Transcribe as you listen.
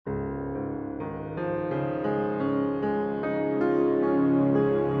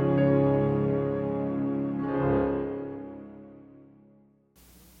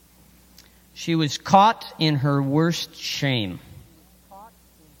She was caught in her worst shame,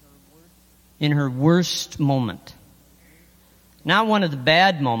 in her worst moment. Not one of the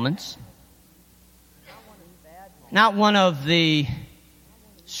bad moments, not one of the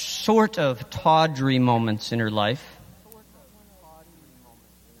sort of tawdry moments in her life.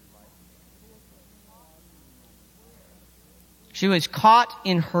 She was caught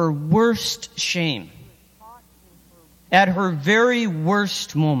in her worst shame, at her very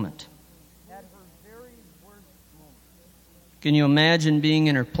worst moment. Can you imagine being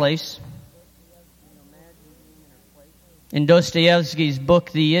in her place? In Dostoevsky's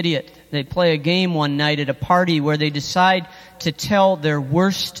book, The Idiot, they play a game one night at a party where they decide to tell their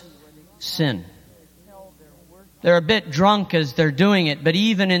worst sin. They're a bit drunk as they're doing it, but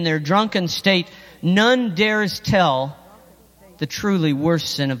even in their drunken state, none dares tell the truly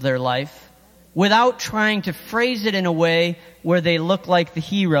worst sin of their life without trying to phrase it in a way where they look like the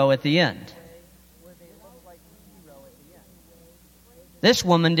hero at the end. This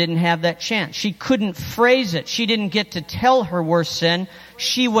woman didn't have that chance. She couldn't phrase it. She didn't get to tell her worst sin.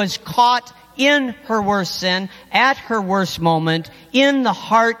 She was caught in her worst sin, at her worst moment, in the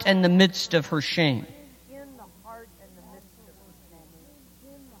heart and the midst of her shame.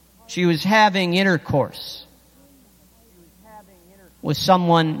 She was having intercourse with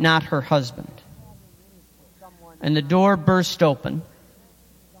someone not her husband. And the door burst open,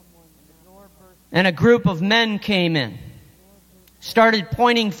 and a group of men came in, started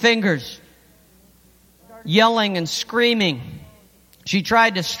pointing fingers, yelling and screaming. She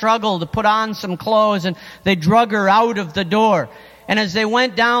tried to struggle to put on some clothes, and they drug her out of the door. And as they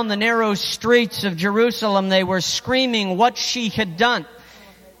went down the narrow streets of Jerusalem, they were screaming what she had done.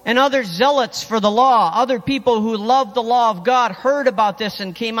 And other zealots for the law, other people who loved the law of God, heard about this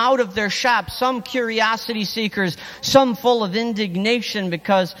and came out of their shops, some curiosity seekers, some full of indignation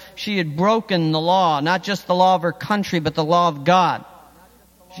because she had broken the law, not just the law of her country, but the law of God.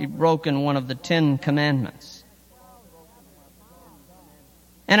 She'd broken one of the 10 commandments.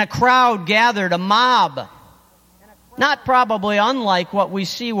 And a crowd gathered, a mob, not probably unlike what we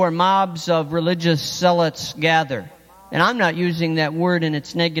see where mobs of religious zealots gather. And I'm not using that word in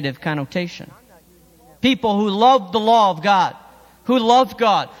its negative connotation. People who loved the law of God, who loved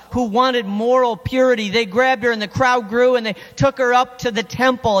God, who wanted moral purity. They grabbed her and the crowd grew and they took her up to the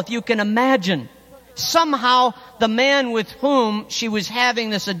temple, if you can imagine. Somehow the man with whom she was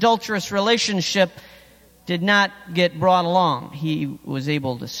having this adulterous relationship did not get brought along. He was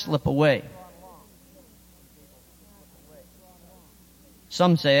able to slip away.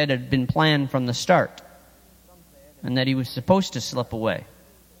 Some say it had been planned from the start, and that he was supposed to slip away.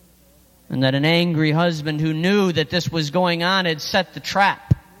 And that an angry husband who knew that this was going on had set the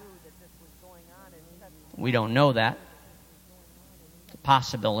trap. We don't know that. It's a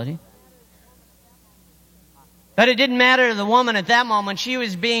possibility. But it didn't matter to the woman at that moment. She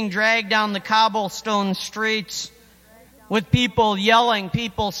was being dragged down the cobblestone streets with people yelling,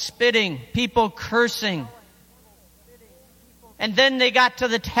 people spitting, people cursing. And then they got to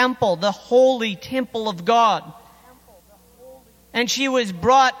the temple, the holy temple of God. And she was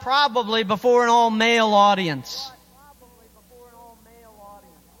brought probably before an all-male audience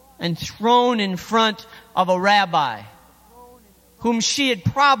and thrown in front of a rabbi whom she had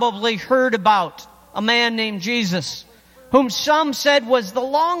probably heard about, a man named Jesus, whom some said was the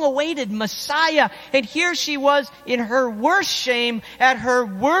long-awaited Messiah. And here she was in her worst shame, at her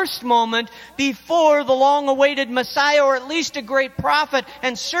worst moment, before the long-awaited Messiah, or at least a great prophet,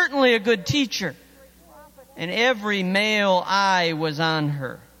 and certainly a good teacher. And every male eye was on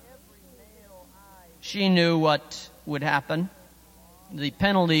her. She knew what would happen. The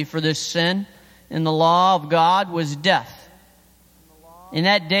penalty for this sin in the law of God was death. In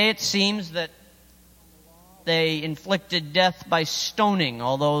that day it seems that they inflicted death by stoning,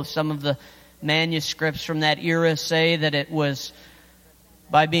 although some of the manuscripts from that era say that it was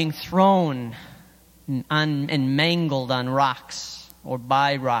by being thrown on and mangled on rocks or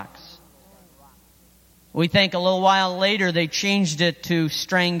by rocks. We think a little while later they changed it to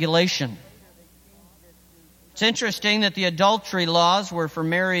strangulation. It's interesting that the adultery laws were for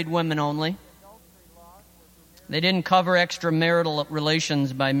married women only. They didn't cover extramarital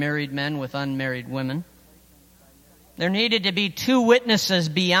relations by married men with unmarried women. There needed to be 2 witnesses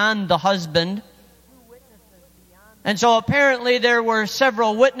beyond the husband. And so apparently there were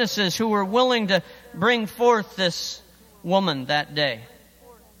several witnesses who were willing to bring forth this woman that day.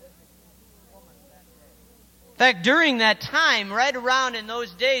 In fact, during that time, right around in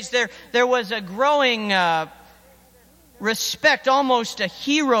those days, there was a growing respect, almost a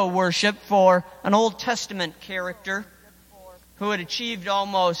hero worship for an Old Testament character who had achieved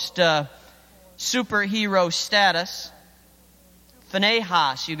almost superhero status.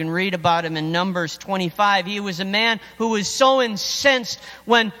 Phinehas, you can read about him in Numbers 25. He was a man who was so incensed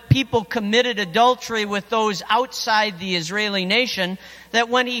when people committed adultery with those outside the Israeli nation that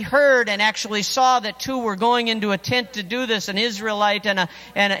when he heard and actually saw that two were going into a tent to do this, an Israelite and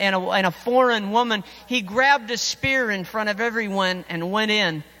a foreign woman, he grabbed a spear in front of everyone and went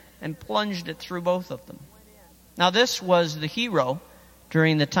in and plunged it through both of them. Now this was the hero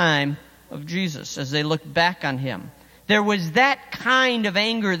during the time of Jesus as they looked back on him. There was that kind of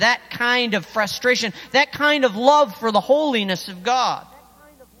anger, that kind of frustration, that kind of love for the holiness of God.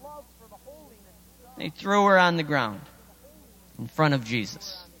 They threw her on the ground in front of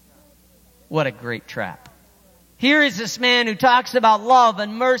Jesus. What a great trap. Here is this man who talks about love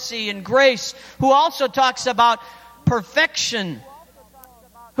and mercy and grace, who also talks about perfection,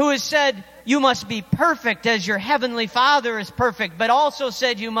 who has said, you must be perfect as your heavenly Father is perfect, but also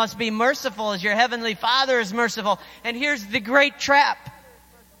said you must be merciful as your heavenly Father is merciful. And here's the great trap.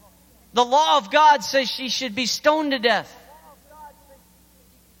 The law of God says she should be stoned to death.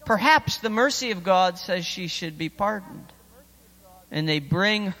 Perhaps the mercy of God says she should be pardoned. And they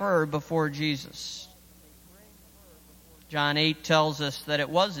bring her before Jesus. John 8 tells us that it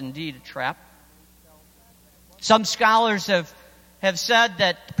was indeed a trap. Some scholars have said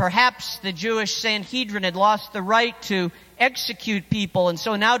that perhaps the Jewish Sanhedrin had lost the right to execute people, and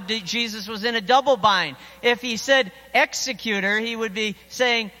so now Jesus was in a double bind. If he said executor, he would be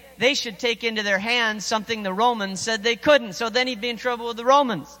saying they should take into their hands something the Romans said they couldn't, so then he'd be in trouble with the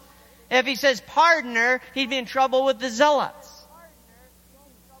Romans. If he says pardoner, he'd be in trouble with the Zealots.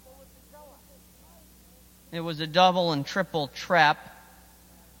 It was a double and triple trap.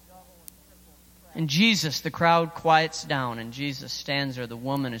 And Jesus, the crowd quiets down, and Jesus stands there. The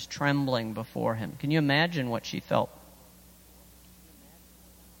woman is trembling before him. Can you imagine what she felt?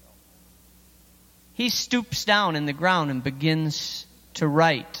 He stoops down in the ground and begins to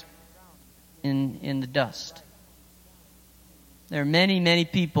write in the dust. There are many, many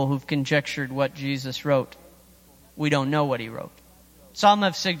people who've conjectured what Jesus wrote. We don't know what he wrote. Some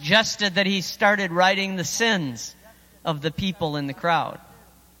have suggested that he started writing the sins of the people in the crowd.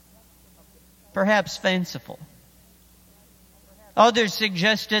 Perhaps fanciful. Others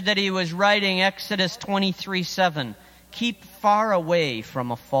suggested that he was writing Exodus 23:7. Keep far away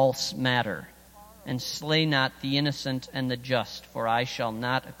from a false matter, and slay not the innocent and the just, for I shall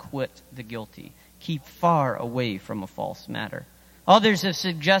not acquit the guilty. Keep far away from a false matter. Others have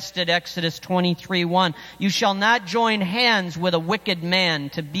suggested Exodus 23:1. You shall not join hands with a wicked man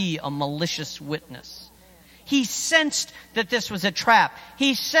to be a malicious witness. He sensed that this was a trap.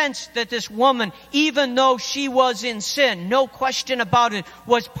 He sensed that this woman, even though she was in sin, no question about it,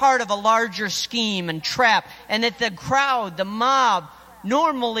 was part of a larger scheme and trap. And that the crowd, the mob,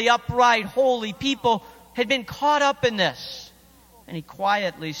 normally upright, holy people, had been caught up in this. And he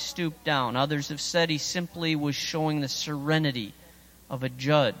quietly stooped down. Others have said he simply was showing the serenity of a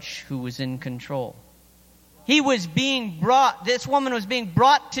judge who was in control. This woman was being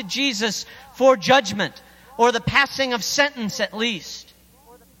brought to Jesus for judgment, or the passing of sentence at least.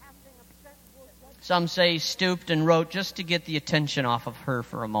 Some say he stooped and wrote just to get the attention off of her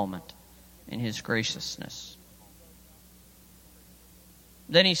for a moment in his graciousness.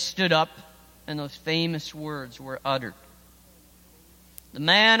 Then he stood up and those famous words were uttered. The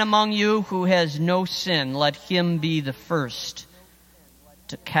man among you who has no sin, let him be the first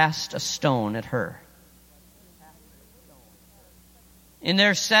to cast a stone at her. In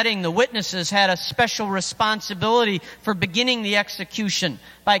their setting, the witnesses had a special responsibility for beginning the execution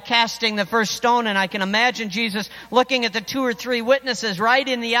by casting the first stone. And I can imagine Jesus looking at the 2 or 3 witnesses right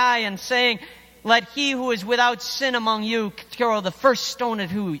in the eye and saying, let he who is without sin among you throw the first stone at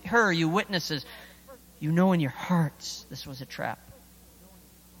her, you witnesses. You know in your hearts this was a trap.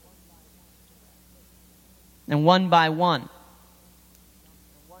 And one by one,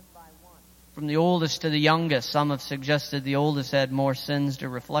 from the oldest to the youngest, some have suggested the oldest had more sins to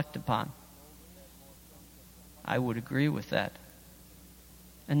reflect upon. I would agree with that.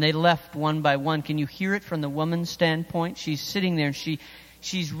 And they left one by one. Can you hear it from the woman's standpoint? She's sitting there and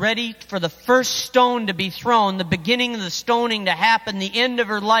she's ready for the first stone to be thrown, the beginning of the stoning to happen, the end of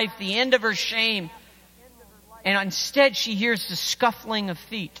her life, the end of her shame. And instead she hears the scuffling of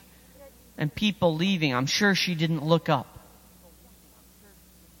feet and people leaving. I'm sure she didn't look up.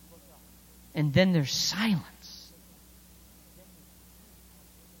 And then there's silence.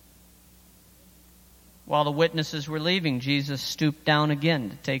 While the witnesses were leaving, Jesus stooped down again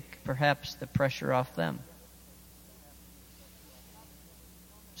to take perhaps the pressure off them.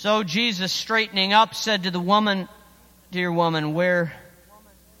 So Jesus, straightening up, said to the woman, dear woman, where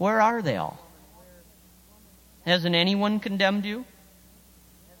are they all? Hasn't anyone condemned you?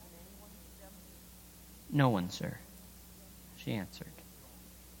 No one, sir, she answered.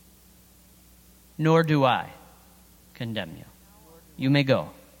 Nor do I condemn you. You may go.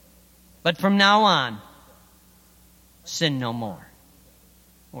 But from now on, sin no more.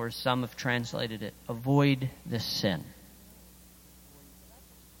 Or as some have translated it, avoid this sin.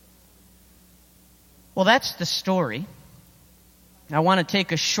 Well, that's the story. I want to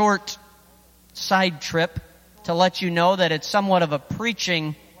take a short side trip to let you know that it's somewhat of a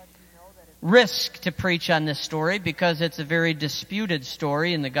preaching risk to preach on this story because it's a very disputed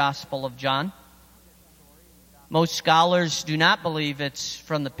story in the Gospel of John. Most scholars do not believe it's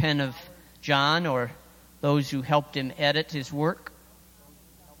from the pen of John or those who helped him edit his work.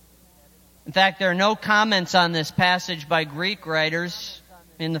 In fact, there are no comments on this passage by Greek writers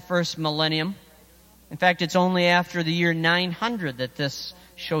in the first millennium. In fact, it's only after the year 900 that this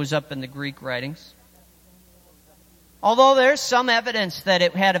shows up in the Greek writings. Although there's some evidence that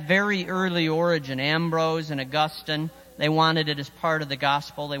it had a very early origin. Ambrose and Augustine, they wanted it as part of the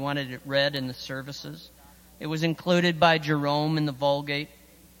gospel. They wanted it read in the services. It was included by Jerome in the Vulgate.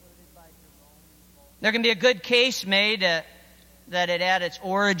 There can be a good case made that it had its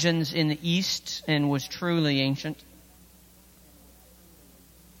origins in the East and was truly ancient.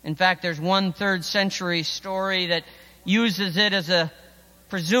 In fact, there's one 3rd century story that uses it as a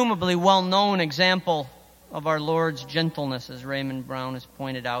presumably well-known example of our Lord's gentleness, as Raymond Brown has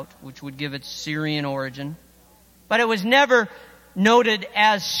pointed out, which would give its Syrian origin. But it was never noted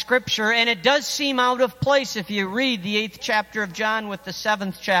as Scripture, and it does seem out of place if you read the 8th chapter of John with the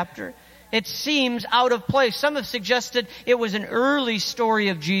 7th chapter. It seems out of place. Some have suggested it was an early story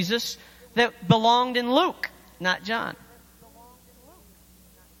of Jesus that belonged in Luke, not John.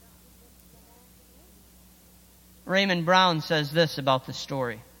 Raymond Brown says this about the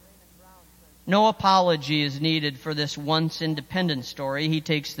story. No apology is needed for this once independent story. He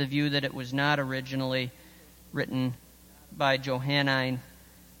takes the view that it was not originally written by Johannine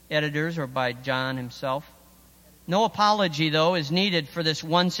editors or by John himself. No apology, though, is needed for this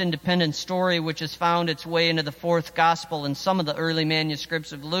once independent story which has found its way into the 4th gospel and some of the early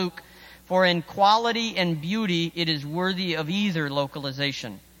manuscripts of Luke. For in quality and beauty it is worthy of either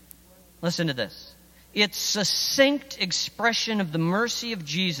localization. Listen to this. Its succinct expression of the mercy of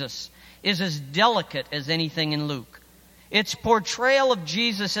Jesus is as delicate as anything in Luke. Its portrayal of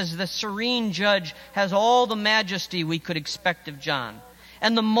Jesus as the serene judge has all the majesty we could expect of John.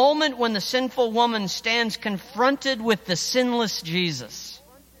 And the moment when the sinful woman stands confronted with the sinless Jesus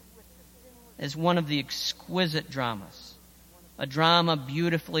is one of the exquisite dramas. A drama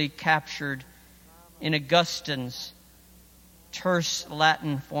beautifully captured in Augustine's terse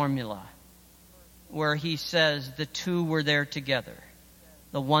Latin formula, where he says the two were there together,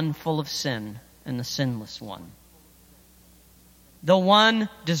 the one full of sin and the sinless one. The one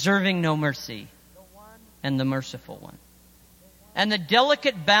deserving no mercy and the merciful one. And the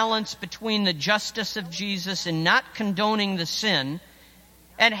delicate balance between the justice of Jesus in not condoning the sin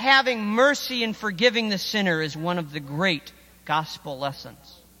and having mercy in forgiving the sinner is one of the great gospel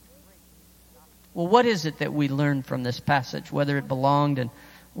lessons. Well, what is it that we learn from this passage, whether it belonged in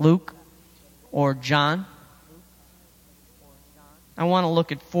Luke or John? I want to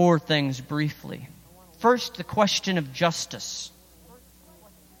look at 4 things briefly. First, the question of justice.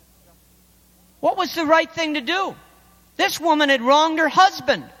 What was the right thing to do? This woman had wronged her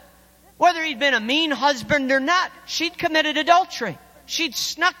husband. Whether he'd been a mean husband or not, she'd committed adultery. She'd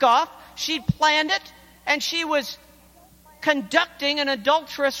snuck off, she'd planned it, and she was conducting an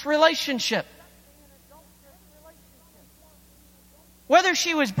adulterous relationship. Whether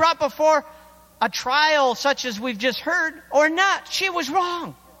she was brought before a trial such as we've just heard or not, she was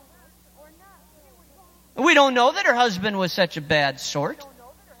wrong. We don't know that her husband was such a bad sort.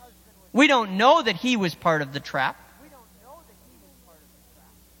 We don't know that he was part of the trap.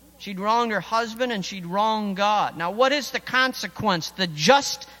 She'd wronged her husband and she'd wronged God. Now, what is the consequence, the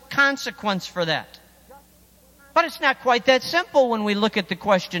just consequence for that? But it's not quite that simple when we look at the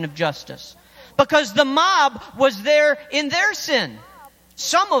question of justice. Because the mob was there in their sin.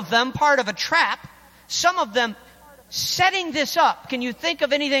 Some of them part of a trap. Some of them setting this up. Can you think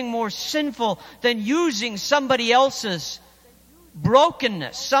of anything more sinful than using somebody else's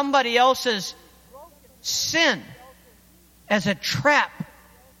brokenness, somebody else's sin as a trap,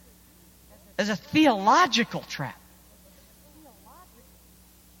 as a theological trap?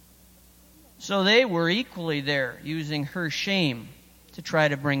 So they were equally there, using her shame to try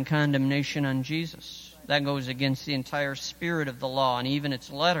to bring condemnation on Jesus. That goes against the entire spirit of the law and even its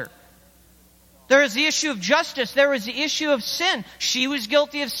letter. There is the issue of justice. There is the issue of sin. She was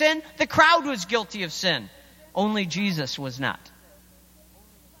guilty of sin. The crowd was guilty of sin. Only Jesus was not.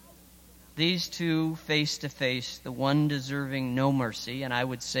 These two face to face, the one deserving no mercy, and I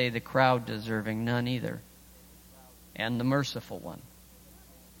would say the crowd deserving none either, and the merciful one.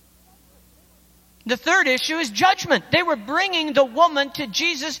 The third issue is judgment. They were bringing the woman to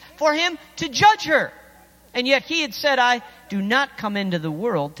Jesus for him to judge her. And yet he had said, I do not come into the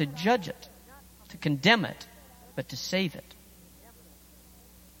world to judge it, to condemn it, but to save it.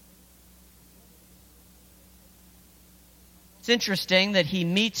 It's interesting that he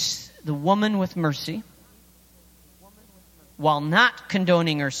meets the woman with mercy while not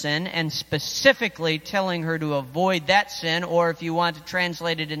condoning her sin and specifically telling her to avoid that sin, or if you want to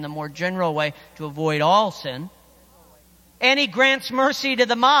translate it in the more general way, to avoid all sin. And he grants mercy to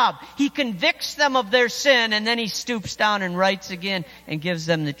the mob. He convicts them of their sin, and then he stoops down and writes again and gives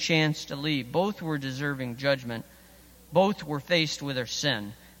them the chance to leave. Both were deserving judgment. Both were faced with their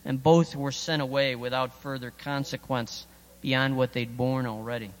sin, and both were sent away without further consequence beyond what they'd borne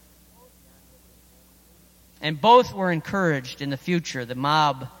already. And both were encouraged in the future, the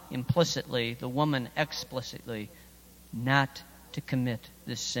mob implicitly, the woman explicitly, not to commit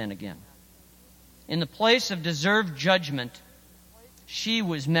this sin again. In the place of deserved judgment, she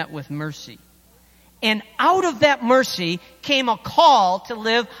was met with mercy. And out of that mercy came a call to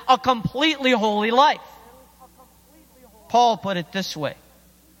live a completely holy life. Paul put it this way: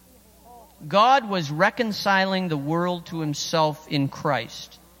 God was reconciling the world to himself in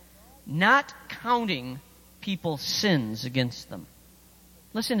Christ, not counting people's sins against them.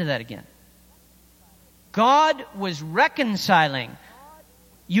 Listen to that again. God was reconciling,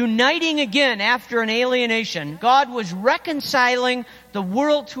 uniting again after an alienation. God was reconciling the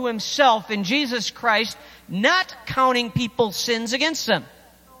world to himself in Jesus Christ, not counting people's sins against them.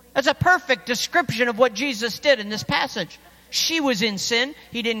 That's a perfect description of what Jesus did in this passage. She was in sin,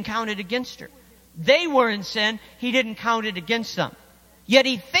 he didn't count it against her. They were in sin, he didn't count it against them. Yet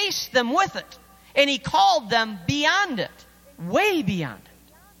he faced them with it. And he called them beyond it, way beyond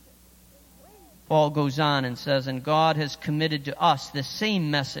it. Paul goes on and says, and God has committed to us the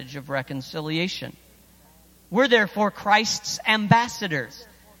same message of reconciliation. We're therefore Christ's ambassadors.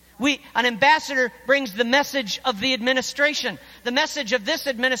 An ambassador brings the message of the administration. The message of this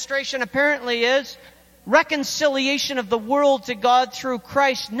administration apparently is reconciliation of the world to God through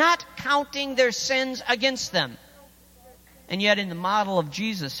Christ, not counting their sins against them. And yet in the model of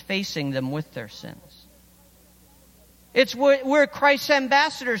Jesus, facing them with their sins. We're Christ's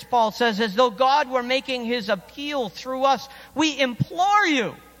ambassadors, Paul says, as though God were making his appeal through us. We implore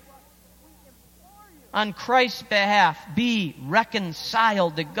you, on Christ's behalf, be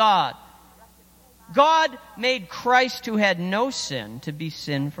reconciled to God. God made Christ, who had no sin, to be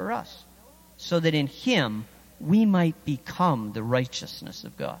sin for us, so that in him we might become the righteousness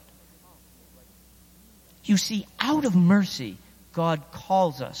of God. You see, out of mercy, God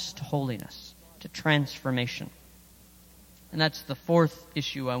calls us to holiness, to transformation. And that's the fourth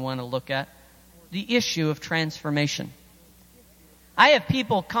issue I want to look at, the issue of transformation. I have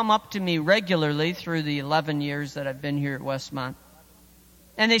people come up to me regularly through the 11 years that I've been here at Westmont,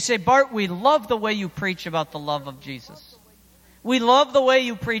 and they say, Bart, we love the way you preach about the love of Jesus. We love the way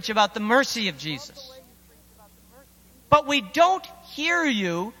you preach about the mercy of Jesus. But we don't hear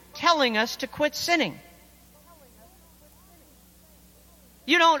you telling us to quit sinning.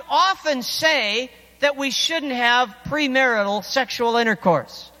 You don't often say that we shouldn't have premarital sexual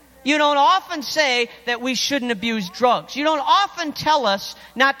intercourse. You don't often say that we shouldn't abuse drugs. You don't often tell us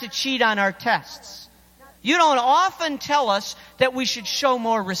not to cheat on our tests. You don't often tell us that we should show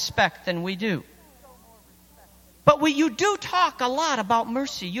more respect than we do. But you do talk a lot about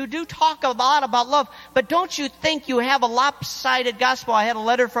mercy. You do talk a lot about love. But don't you think you have a lopsided gospel? I had a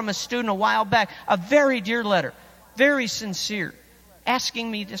letter from a student a while back, a very dear letter, very sincere, asking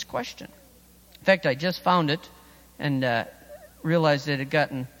me this question. In fact, I just found it and realized it had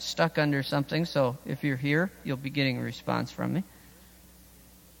gotten stuck under something. So if you're here, you'll be getting a response from me.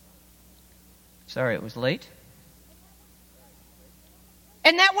 Sorry it was late.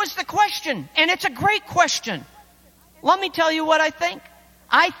 And that was the question. And it's a great question. Let me tell you what I think.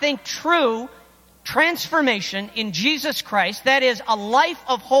 I think true transformation in Jesus Christ, that is, a life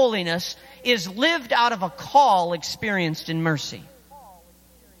of holiness, is lived out of a call experienced in mercy.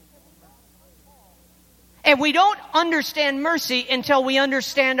 And we don't understand mercy until we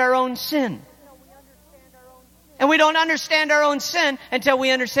understand our own sin. And we don't understand our own sin until we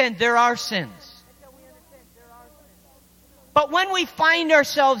understand there are sins. But when we find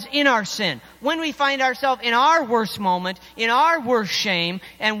ourselves in our sin, when we find ourselves in our worst moment, in our worst shame,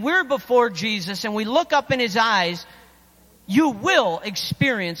 and we're before Jesus and we look up in his eyes, You will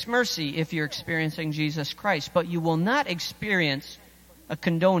experience mercy if you're experiencing Jesus Christ, but you will not experience a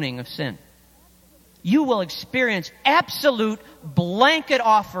condoning of sin. You will experience absolute blanket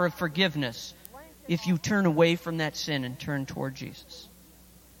offer of forgiveness if you turn away from that sin and turn toward Jesus.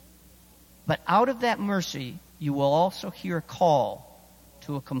 But out of that mercy, you will also hear a call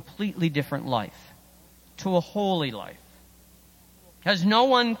to a completely different life, to a holy life. Has no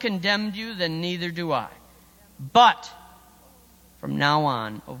one condemned you, then neither do I. But from now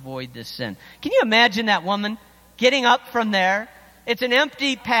on, avoid this sin. Can you imagine that woman getting up from there? It's an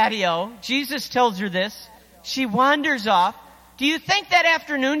empty patio. Jesus tells her this. She wanders off. Do you think that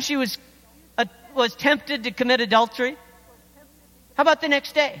afternoon she was tempted to commit adultery? How about the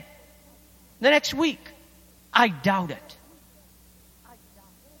next day? The next week? I doubt it.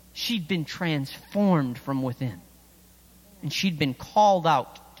 She'd been transformed from within. And she'd been called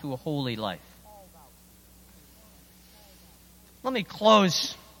out to a holy life. Let me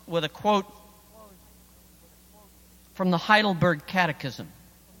close with a quote from the Heidelberg Catechism,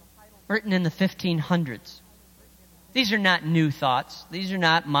 written in the 1500s. These are not new thoughts. These are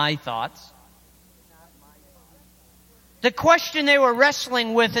not my thoughts. The question they were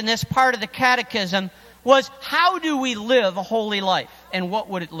wrestling with in this part of the catechism was, how do we live a holy life, and what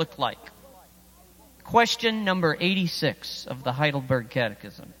would it look like? Question number 86 of the Heidelberg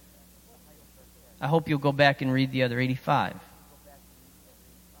Catechism. I hope you'll go back and read the other 85.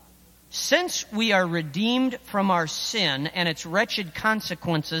 Since we are redeemed from our sin and its wretched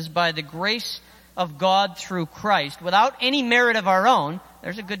consequences by the grace of God through Christ, without any merit of our own,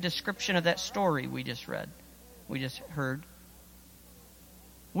 there's a good description of that story we just heard.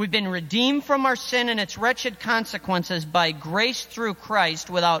 We've been redeemed from our sin and its wretched consequences by grace through Christ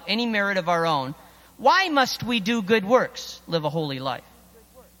without any merit of our own. Why must we do good works, live a holy life?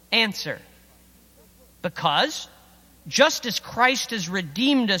 Answer: because just as Christ has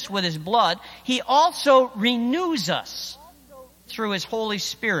redeemed us with His blood, He also renews us through His Holy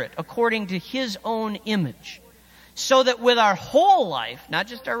Spirit, according to His own image. So that with our whole life, not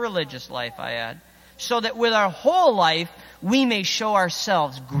just our religious life, I add, so that with our whole life we may show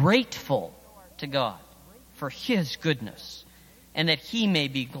ourselves grateful to God for His goodness, and that He may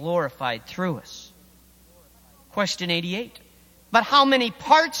be glorified through us. Question 88. But how many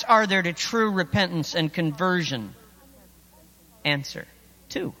parts are there to true repentance and conversion? Answer: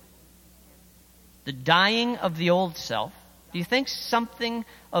 2. The dying of the old self. Do you think something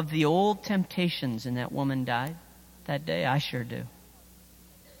of the old temptations in that woman died that day? I sure do.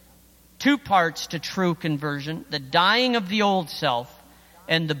 2 parts to true conversion: the dying of the old self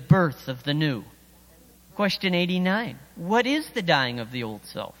and the birth of the new. Question 89. What is the dying of the old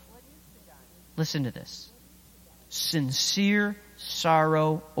self? Listen to this. Sincere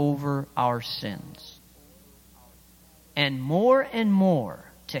sorrow over our sins, and more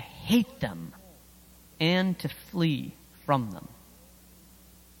to hate them and to flee from them.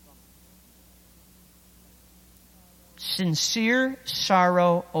 Sincere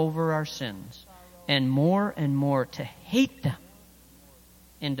sorrow over our sins, and more to hate them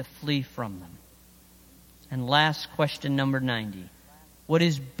and to flee from them. And last, question number 90. What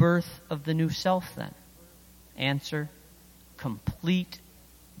is birth of the new self then? Answer: complete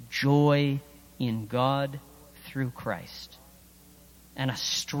joy in God through Christ, and a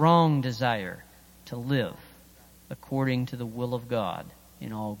strong desire to live according to the will of God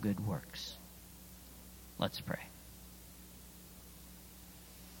in all good works. Let's pray.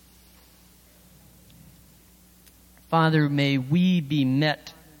 Father, may we be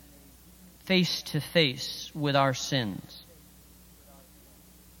met face to face with our sins.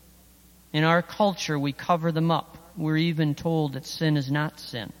 In our culture, we cover them up. We're even told that sin is not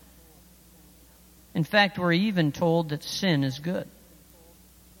sin. In fact, we're even told that sin is good.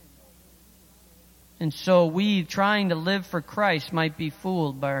 And so we, trying to live for Christ, might be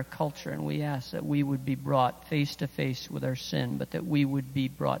fooled by our culture, and we ask that we would be brought face to face with our sin, but that we would be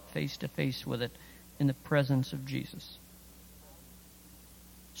brought face to face with it in the presence of Jesus.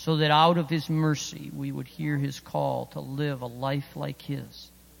 So that out of His mercy, we would hear His call to live a life like His,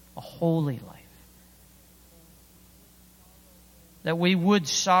 a holy life. That we would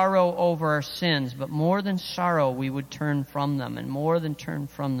sorrow over our sins, but more than sorrow, we would turn from them. And more than turn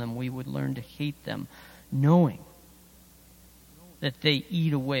from them, we would learn to hate them, knowing that they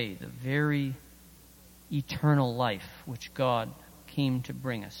eat away the very eternal life which God came to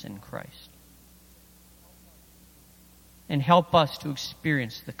bring us in Christ. And help us to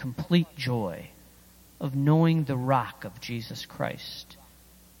experience the complete joy of knowing the rock of Jesus Christ,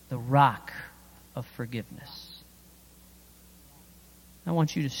 the rock of forgiveness. I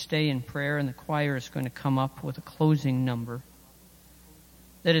want you to stay in prayer, and the choir is going to come up with a closing number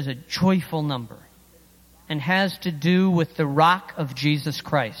that is a joyful number and has to do with the rock of Jesus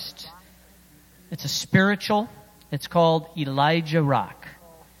Christ. It's a spiritual. It's called Elijah Rock.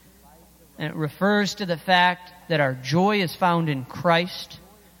 And it refers to the fact that our joy is found in Christ.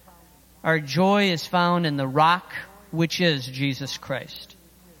 Our joy is found in the rock, which is Jesus Christ.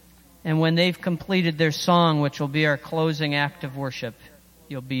 And when they've completed their song, which will be our closing act of worship,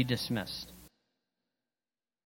 you'll be dismissed.